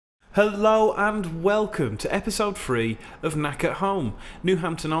Hello and welcome to episode 3 of Knack at Home, New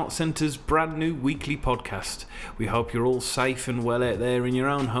Hampton Arts Centre's brand new weekly podcast. We hope you're all safe and well out there in your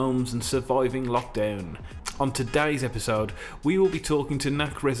own homes and surviving lockdown. On today's episode, we will be talking to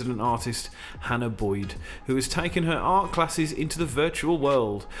Knack resident artist Hannah Boyd, who has taken her art classes into the virtual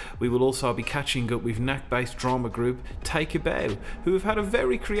world. We will also be catching up with Knack-based drama group Take a Bow, who have had a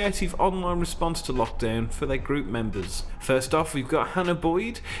very creative online response to lockdown for their group members. First off, we've got Hannah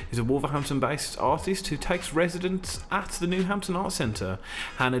Boyd, who's a Wolverhampton-based artist who takes residence at the New Hampton Arts Centre.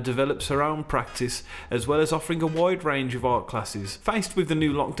 Hannah develops her own practice, as well as offering a wide range of art classes. Faced with the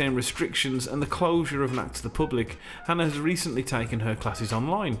new lockdown restrictions and the closure of Knack to the public, Hannah has recently taken her classes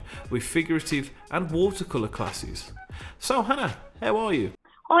online, with figurative and watercolour classes. So Hannah, how are you?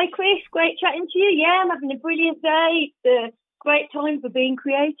 Hi Chris, great chatting to you. Yeah, I'm having a brilliant day. It's a great time for being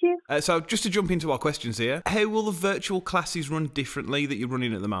creative. So just to jump into our questions here, how will the virtual classes run differently that you're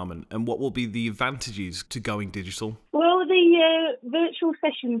running at the moment, and what will be the advantages to going digital? Well, the virtual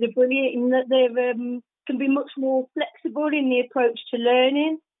sessions are brilliant in that they can be much more flexible in the approach to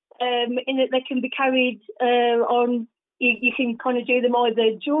learning, in that they can be carried on. You can kind of do them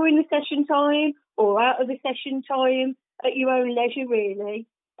either during the session time or out of the session time at your own leisure, really.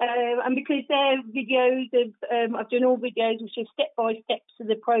 And because they're videos of, I've done all videos which are step-by-steps of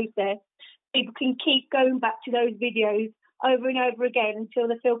the process, people can keep going back to those videos over and over again until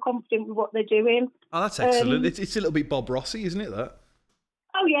they feel confident with what they're doing. Oh, that's excellent. It's a little bit Bob Rossi, isn't it, that?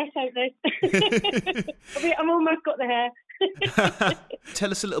 Oh, yes, totally. I'm almost got the hair. Tell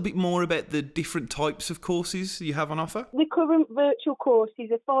us a little bit more about the different types of courses you have on offer. The current virtual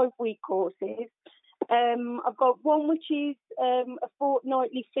courses are 5-week courses. I've got one which is a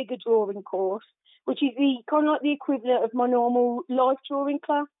fortnightly figure drawing course, which is the kind of like the equivalent of my normal life drawing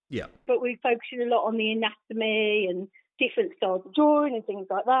class. Yeah. But we're focusing a lot on the anatomy and different styles of drawing and things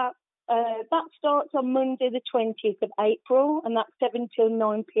like that. That starts on Monday the 20th of April, and that's 7 till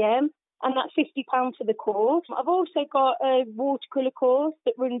 9 p.m. And that's £50 for the course. I've also got a watercolour course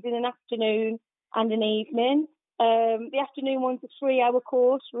that runs in an afternoon and an evening. The afternoon one's a 3-hour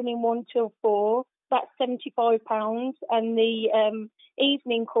course running 1 till 4. That's £75, and the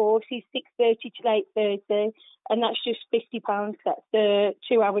evening course is 6:30 till 8:30, and that's just £50. That's the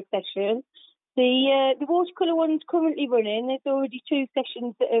 2-hour session. The watercolour one's currently running. There's already 2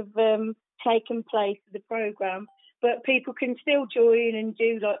 sessions that have taken place of the programme, but people can still join and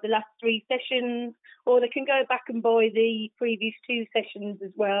do like the last 3 sessions, or they can go back and buy the previous 2 sessions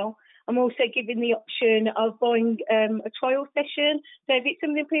as well. I'm also giving the option of buying a trial session. So if it's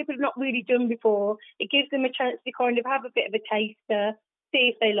something people have not really done before, it gives them a chance to kind of have a bit of a taster,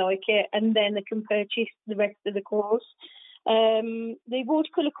 see if they like it, and then they can purchase the rest of the course. The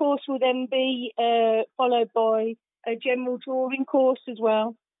watercolour course will then be followed by a general drawing course as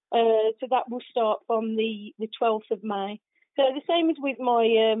well. So that will start from the 12th of May. So the same as with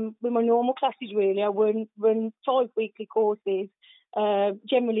my normal classes, really. I run 5 weekly courses,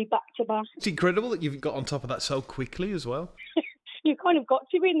 generally back to back. It's incredible that you've got on top of that so quickly as well. You've kind of got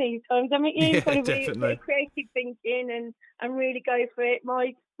to in these times, haven't you? Yeah, You've got to definitely. be creative thinking and really go for it.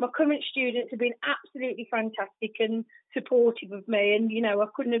 My current students have been absolutely fantastic and supportive of me, and I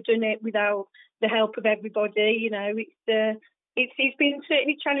couldn't have done it without the help of everybody. It's been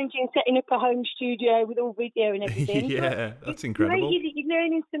certainly challenging setting up a home studio with all video and everything. Yeah, that's incredible. You're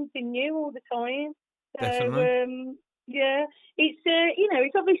learning something new all the time. Definitely. Yeah,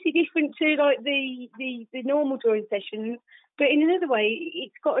 it's obviously different to like the normal drawing sessions, but in another way,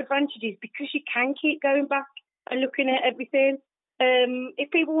 it's got advantages because you can keep going back and looking at everything. If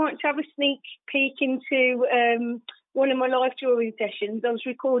people want to have a sneak peek into one of my live drawing sessions, I was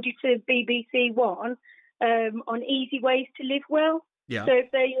recorded for BBC One on easy ways to live well. Yeah. So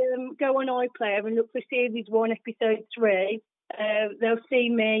if they go on iPlayer and look for Series 1, Episode 3, they'll see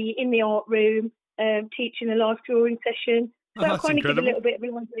me in the art room teaching a live drawing session. So I'll kind of give a little bit of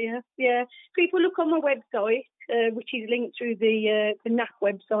everyone's ear. Yeah. People look on my website, which is linked through the Knack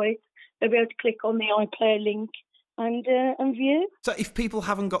website. They'll be able to click on the iPlayer link and view. So if people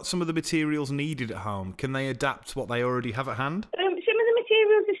haven't got some of the materials needed at home, can they adapt what they already have at hand? Some of the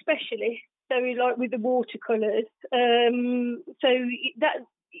materials are specialist. So like with the watercolours, so that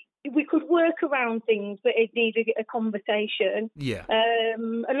we could work around things, but it needs a conversation. Yeah.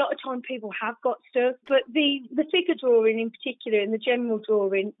 A lot of time people have got stuff, but the figure drawing in particular and the general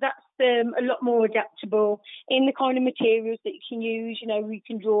drawing, that's a lot more adaptable in the kind of materials that you can use. You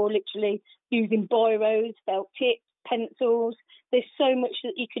can draw literally using biros, felt tips, pencils. There's so much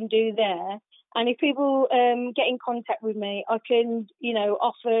that you can do there. And if people get in contact with me, I can,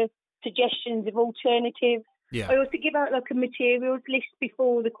 offer suggestions of alternatives Yeah. I also give out like a materials list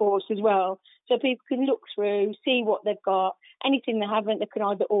before the course as well, so people can look through, see what they've got. Anything they haven't, they can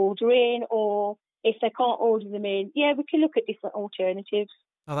either order in, or if they can't order them in, yeah, we can look at different alternatives.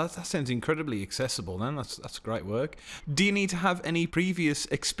 Oh, that sounds incredibly accessible. Then that's great work. Do you need to have any previous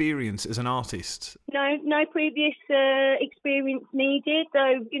experience as an artist? No previous experience needed.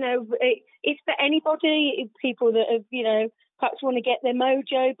 So it's for anybody. It's people that have perhaps want to get their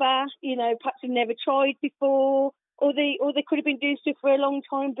mojo back. Perhaps have never tried before, or they could have been doing stuff for a long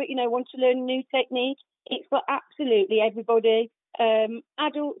time, but want to learn a new technique. It's for absolutely everybody,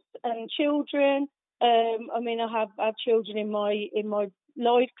 adults and children. I have children in my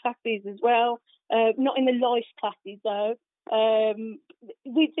live classes as well. Not in the life classes though.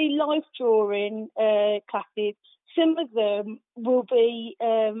 With the life drawing classes, some of them will be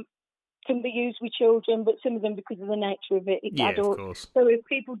can be used with children, but some of them, because of the nature of it, it's adults. Of course. So if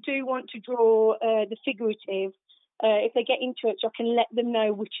people do want to draw the figurative, if they get in touch, I can let them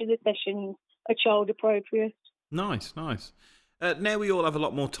know which of the sessions are child appropriate. Nice. Now we all have a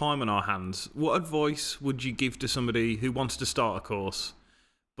lot more time on our hands. What advice would you give to somebody who wants to start a course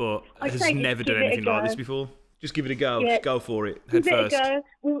but has never done anything like this before? Just give it a go. Yeah. Just go for it. Head first. Give it a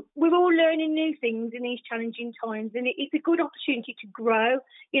go. We're all learning new things in these challenging times, and it's a good opportunity to grow.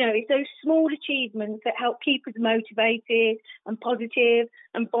 It's those small achievements that help keep us motivated and positive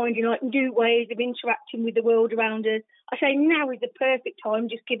and finding new ways of interacting with the world around us. I say now is the perfect time.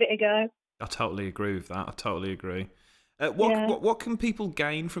 Just give it a go. I totally agree with that. I totally agree. What can people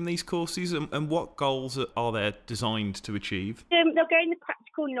gain from these courses, and what goals are they designed to achieve? They'll gain the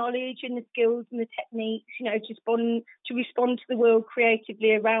practical knowledge and the skills and the techniques, to respond to the world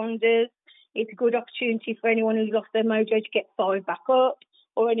creatively around us. It's a good opportunity for anyone who's lost their mojo to get fired back up,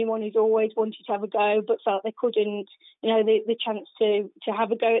 or anyone who's always wanted to have a go but felt they couldn't. The chance to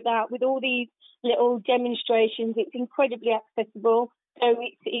have a go at that with all these little demonstrations. It's incredibly accessible, so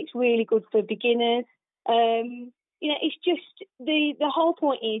it's really good for beginners. It's just the whole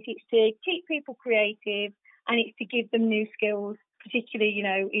point is it's to keep people creative, and it's to give them new skills, particularly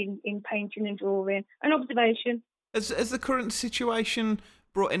in painting and drawing and observation. Has the current situation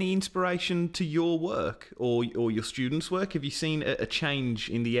brought any inspiration to your work or your students' work? Have you seen a change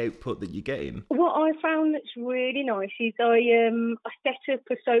in the output that you're getting? What I found that's really nice is I set up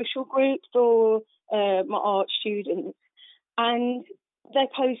a social group for my art students, and they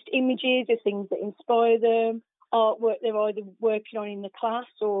post images of things that inspire them, artwork they're either working on in the class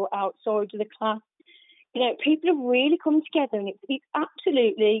or outside of the class. People have really come together, and it's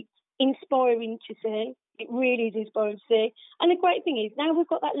absolutely inspiring to see. It really is inspiring to see. And the great thing is, now we've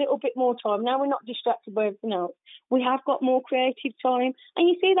got that little bit more time. Now we're not distracted by everything else. We have got more creative time, and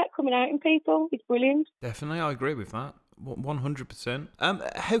you see that coming out in people. It's brilliant. Definitely, I agree with that. 100%.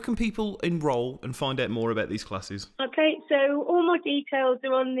 How can people enrol and find out more about these classes? Okay, so all my details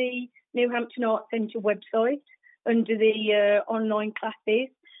are on the New Hampton Arts Centre website under the online classes.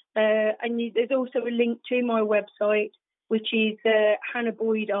 And there's also a link to my website, which is Hannah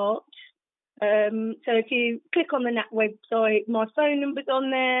Boyd Art. So if you click on the NAT website, my phone number's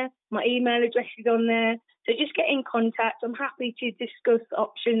on there, my email address is on there. So just get in contact. I'm happy to discuss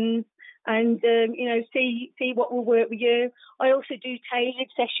options and see what will work with you. I also do tailored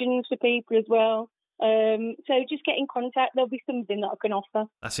sessions for people as well. So just get in contact. There'll be something that I can offer.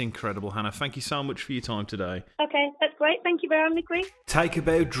 That's incredible, Hannah. Thank you so much for your time today. Okay, that's great. Thank you for having me, Chris. Take a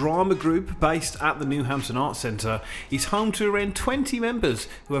Bow Drama Group, based at the New Hampton Arts Centre, is home to around 20 members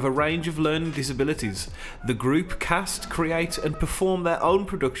who have a range of learning disabilities. The group cast, create and perform their own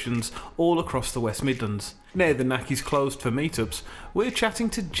productions all across the West Midlands. Now the NAC is closed for meetups, we're chatting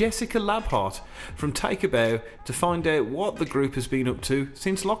to Jessica Labhart from Take a Bow to find out what the group has been up to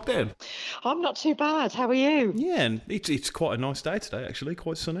since lockdown. I'm not too bad. How are you? Yeah, and it's quite a nice day today, actually,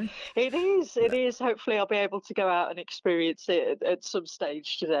 quite sunny. It is. Hopefully I'll be able to go out and experience it at some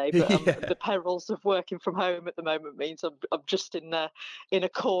stage today. But the perils of working from home at the moment means I'm just in a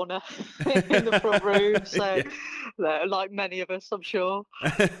corner in the front room. So like many of us, I'm sure.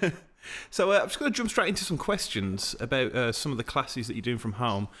 So I'm just going to jump straight into some questions about some of the classes that you're doing from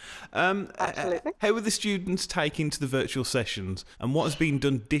home. Absolutely. How are the students taking to the virtual sessions, and what has been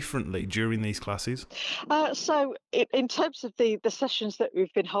done differently during these classes? So in terms of the sessions that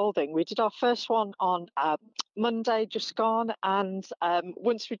we've been holding, we did our first one on Monday just gone, and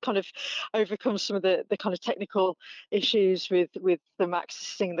once we'd kind of overcome some of the kind of technical issues with them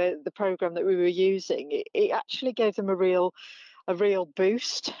accessing the program that we were using, it actually gave them a real a real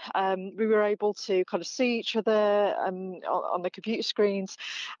boost. We were able to kind of see each other on the computer screens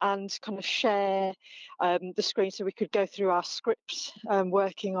and kind of share the screen so we could go through our scripts,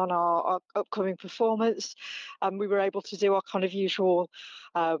 working on our upcoming performance. We were able to do our kind of usual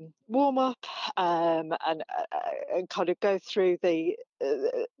warm up and kind of go through the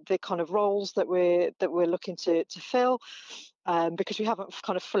kind of roles that we're looking to fill. Because we haven't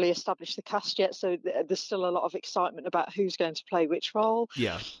kind of fully established the cast yet, so there's still a lot of excitement about who's going to play which role.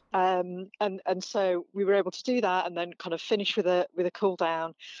 Yeah. And so we were able to do that, and then kind of finish with a cool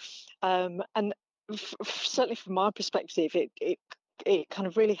down. And certainly from my perspective, it kind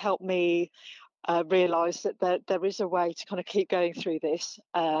of really helped me realise that there is a way to kind of keep going through this,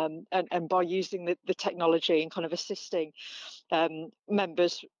 and by using the technology and kind of assisting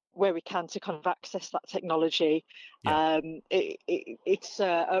members where we can to kind of access that technology. Yeah. It's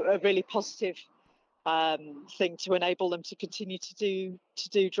a really positive thing to enable them to continue to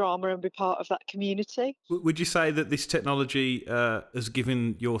do drama and be part of that community. Would you say that this technology has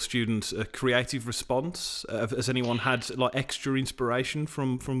given your students a creative response? Has anyone had like extra inspiration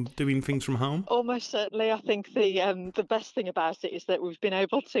from doing things from home? Almost certainly. I think the best thing about it is that we've been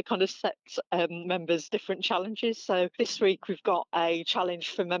able to kind of set members different challenges. So this week we've got a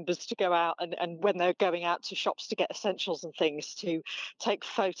challenge for members to go out and when they're going out to shops to get essentials and things, to take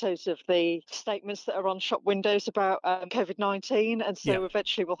photos of the statements that are on shop windows about COVID-19. And so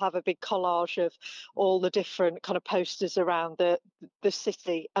eventually we'll have a big collage of all the different kind of posters around the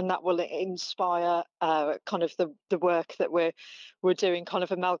city, and that will inspire kind of the work that we're doing, kind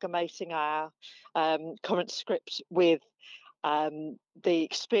of amalgamating our current script with the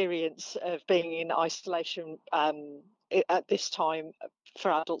experience of being in isolation at this time for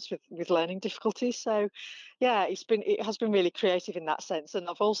adults with learning difficulties. So yeah, it has been really creative in that sense. And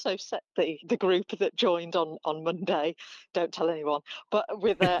I've also set the group that joined on Monday, don't tell anyone, but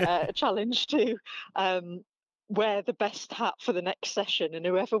with a challenge to wear the best hat for the next session, and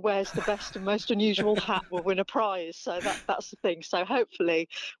whoever wears the best and most unusual hat will win a prize. So that's the thing. So hopefully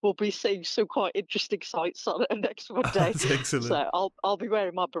we'll be seeing some quite interesting sights on next Monday. That's excellent. So I'll be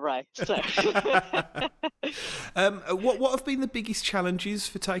wearing my beret. So what have been the biggest challenges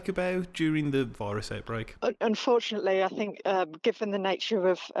for Take a Bow during the virus outbreak? Unfortunately, I think given the nature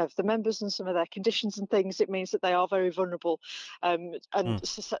of the members and some of their conditions and things, it means that they are very vulnerable and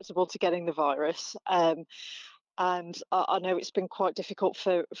susceptible to getting the virus. And I know it's been quite difficult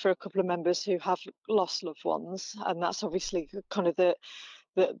for a couple of members who have lost loved ones, and that's obviously kind of the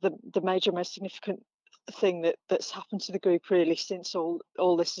major, most significant thing that's happened to the group really since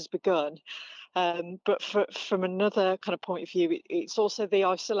all this has begun. But from another kind of point of view, it's also the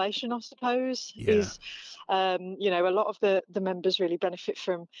isolation, I suppose. Is a lot of the members really benefit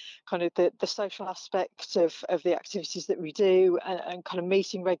from kind of the social aspect of the activities that we do, and kind of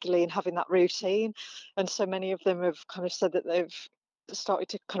meeting regularly and having that routine. And so many of them have kind of said that they've started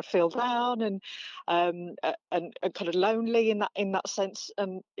to kind of feel down and kind of lonely in that sense.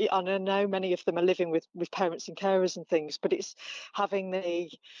 And I know many of them are living with parents and carers and things, but it's having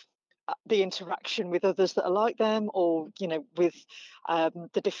the interaction with others that are like them, or with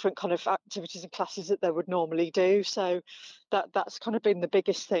the different kind of activities and classes that they would normally do. So that's kind of been the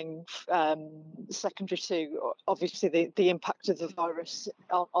biggest thing, secondary to obviously the impact of the virus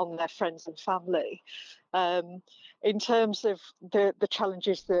on their friends and family. In terms of the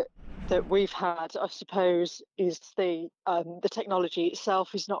challenges that we've had, I suppose, is the technology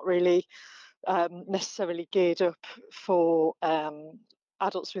itself is not really necessarily geared up for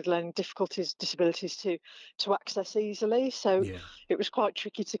adults with learning difficulties, disabilities to access easily. So it was quite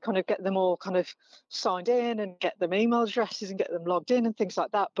tricky to kind of get them all kind of signed in and get them email addresses and get them logged in and things like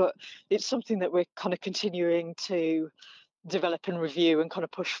that. But it's something that we're kind of continuing to develop and review and kind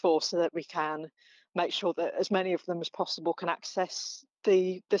of push for, so that we can make sure that as many of them as possible can access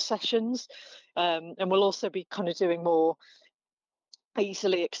the sessions. And we'll also be kind of doing more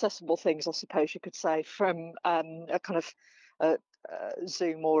easily accessible things, I suppose you could say, from a kind of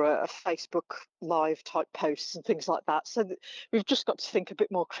Zoom or a Facebook live type posts and things like that. So we've just got to think a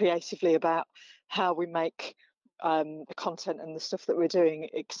bit more creatively about how we make the content and the stuff that we're doing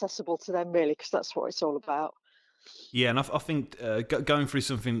accessible to them, really, because that's what it's all about. Yeah, and I think going through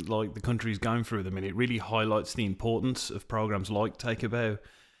something like the country is going through at the minute really highlights the importance of programs like Take a Bow,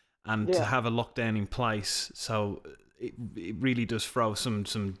 and to have a lockdown in place. So it really does throw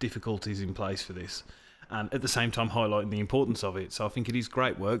some difficulties in place for this, and at the same time highlighting the importance of it. So I think it is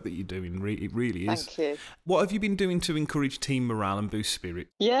great work that you're doing. It really is. Thank you. What have you been doing to encourage team morale and boost spirit?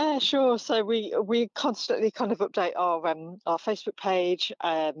 Yeah, sure. So we constantly kind of update our Facebook page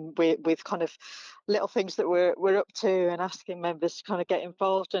with kind of little things that we're up to, and asking members to kind of get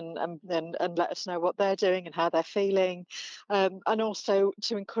involved and let us know what they're doing and how they're feeling, and also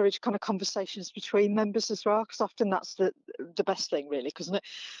to encourage kind of conversations between members as well, because often that's the best thing, really, because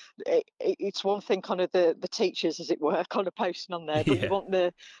it's one thing kind of the teachers, as it were, kind of posting on there, but you want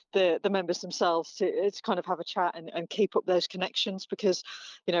the members themselves to kind of have a chat and keep up those connections, because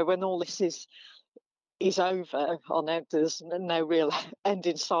when all this is over, or there's no real end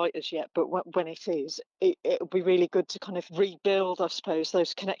in sight as yet, but when it is, it'll be really good to kind of rebuild, I suppose,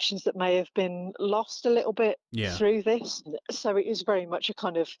 those connections that may have been lost a little bit through this. So it is very much a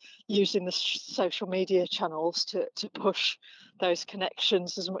kind of using the social media channels to push those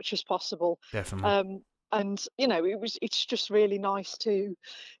connections as much as possible. Definitely. And it's just really nice to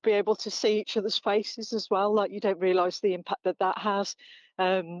be able to see each other's faces as well. Like, you don't realise the impact that has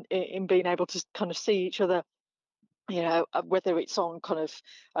in being able to kind of see each other, whether it's on kind of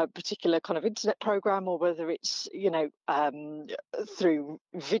a particular kind of internet program, or whether it's through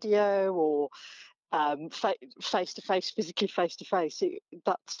video, or face to face, physically face to face.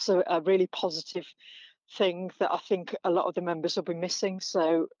 That's a really positive thing that I think a lot of the members will be missing.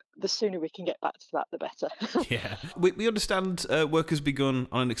 So the sooner we can get back to that, the better. Yeah. We understand work has begun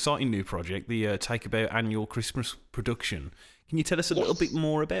on an exciting new project, the Take About annual Christmas production. Can you tell us a little bit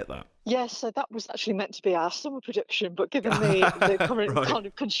more about that? Yes, so that was actually meant to be our summer production, but given the current kind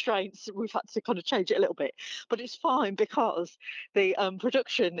of constraints, we've had to kind of change it a little bit. But it's fine, because the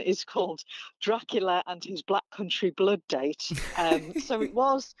production is called Dracula and His Black Country Blood Date. So it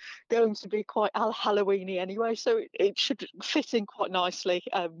was going to be quite Halloween-y anyway, so it should fit in quite nicely.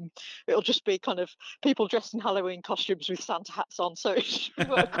 It'll just be kind of people dressed in Halloween costumes with Santa hats on, so it should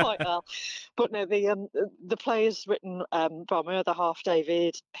work quite well. But no, the play is written by my other half,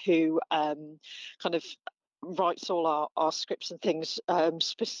 David, who kind of writes all our scripts and things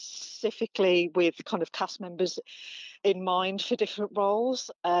specifically with kind of cast members in mind for different roles,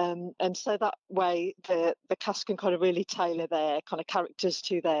 and so that way the cast can kind of really tailor their kind of characters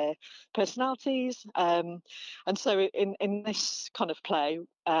to their personalities, and so in this kind of play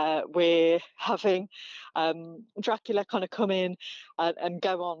we're having Dracula kind of come in and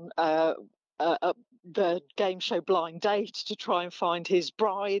go on the game show Blind Date to try and find his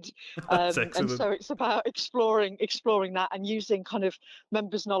bride, and so it's about exploring that and using kind of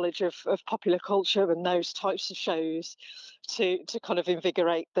members' knowledge of popular culture and those types of shows to kind of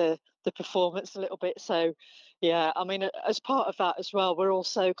invigorate the performance a little bit. So yeah, I mean, as part of that as well, we're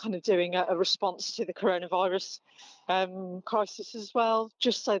also kind of doing a response to the coronavirus crisis as well,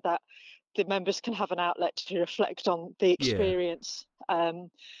 just so that the members can have an outlet to reflect on the experience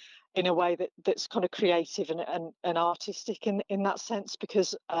in a way that's kind of creative and artistic in that sense,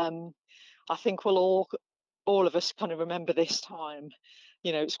 because I think we'll all of us kind of remember this time.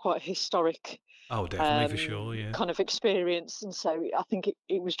 It's quite a historic definitely, for sure, kind of experience, and so I think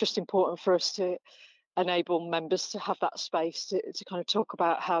it was just important for us to enable members to have that space to kind of talk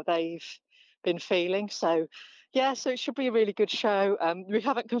about how they've been feeling. So yeah, so it should be a really good show. We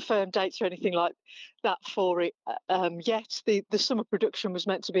haven't confirmed dates or anything like that for it yet. The summer production was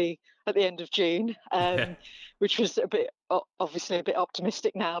meant to be at the end of June, which was obviously a bit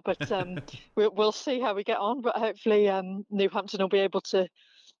optimistic now, but we'll see how we get on. But hopefully New Hampton will be able to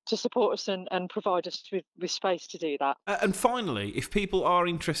support us and provide us with space to do that. And finally, if people are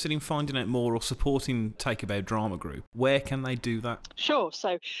interested in finding out more or supporting Take About Drama Group, where can they do that? Sure.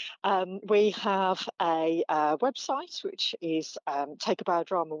 So we have a website, which is Take About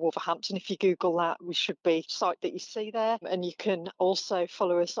Drama Wolverhampton. If you Google that, we should be the site that you see there. And you can also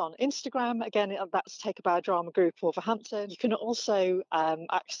follow us on Instagram. Again, that's Take About Drama Group Wolverhampton. You can also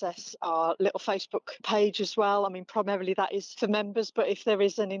access our little Facebook page as well. I mean, primarily that is for members, but if there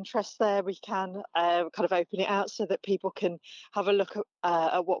is an interest there, we can kind of open it out so that people can have a look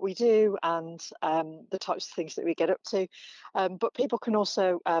at what we do and the types of things that we get up to. But people can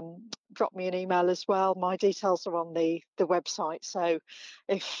also drop me an email as well. My details are on the website. So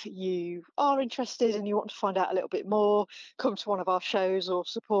if you are interested and you want to find out a little bit more, come to one of our shows or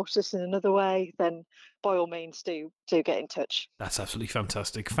support us in another way, then by all means do get in touch. That's absolutely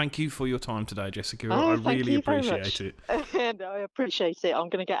fantastic. Thank you for your time today, Jessica. I really appreciate it. No, I appreciate it. I'm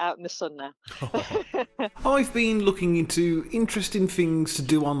going to get out in the sun now. I've been looking into interesting things to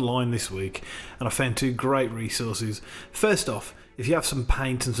do online this week, and I found two great resources. First off, if you have some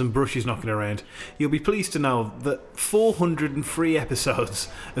paint and some brushes knocking around, you'll be pleased to know that 403 episodes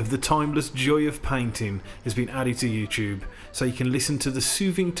of The Timeless Joy of Painting has been added to YouTube, so you can listen to the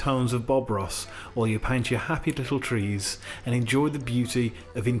soothing tones of Bob Ross while you paint your happy little trees and enjoy the beauty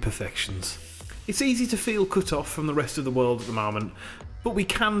of imperfections. It's easy to feel cut off from the rest of the world at the moment, But we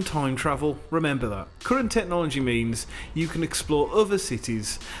can time travel, remember that. Current technology means you can explore other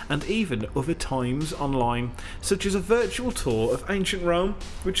cities and even other times online, such as a virtual tour of ancient Rome,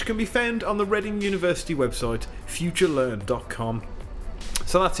 which can be found on the Reading University website, futurelearn.com.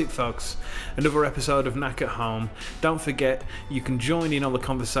 So that's it, folks. Another episode of Knack at Home. Don't forget, you can join in on the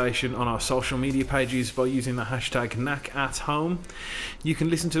conversation on our social media pages by using the hashtag #KnackAtHome. You can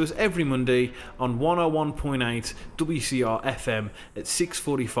listen to us every Monday on 101.8 WCR FM at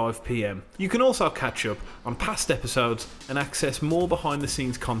 6:45 PM. You can also catch up on past episodes and access more behind the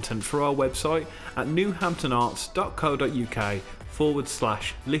scenes content through our website at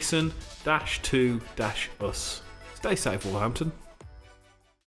newhamptonarts.co.uk/listen-to-us. Stay safe, Wolverhampton.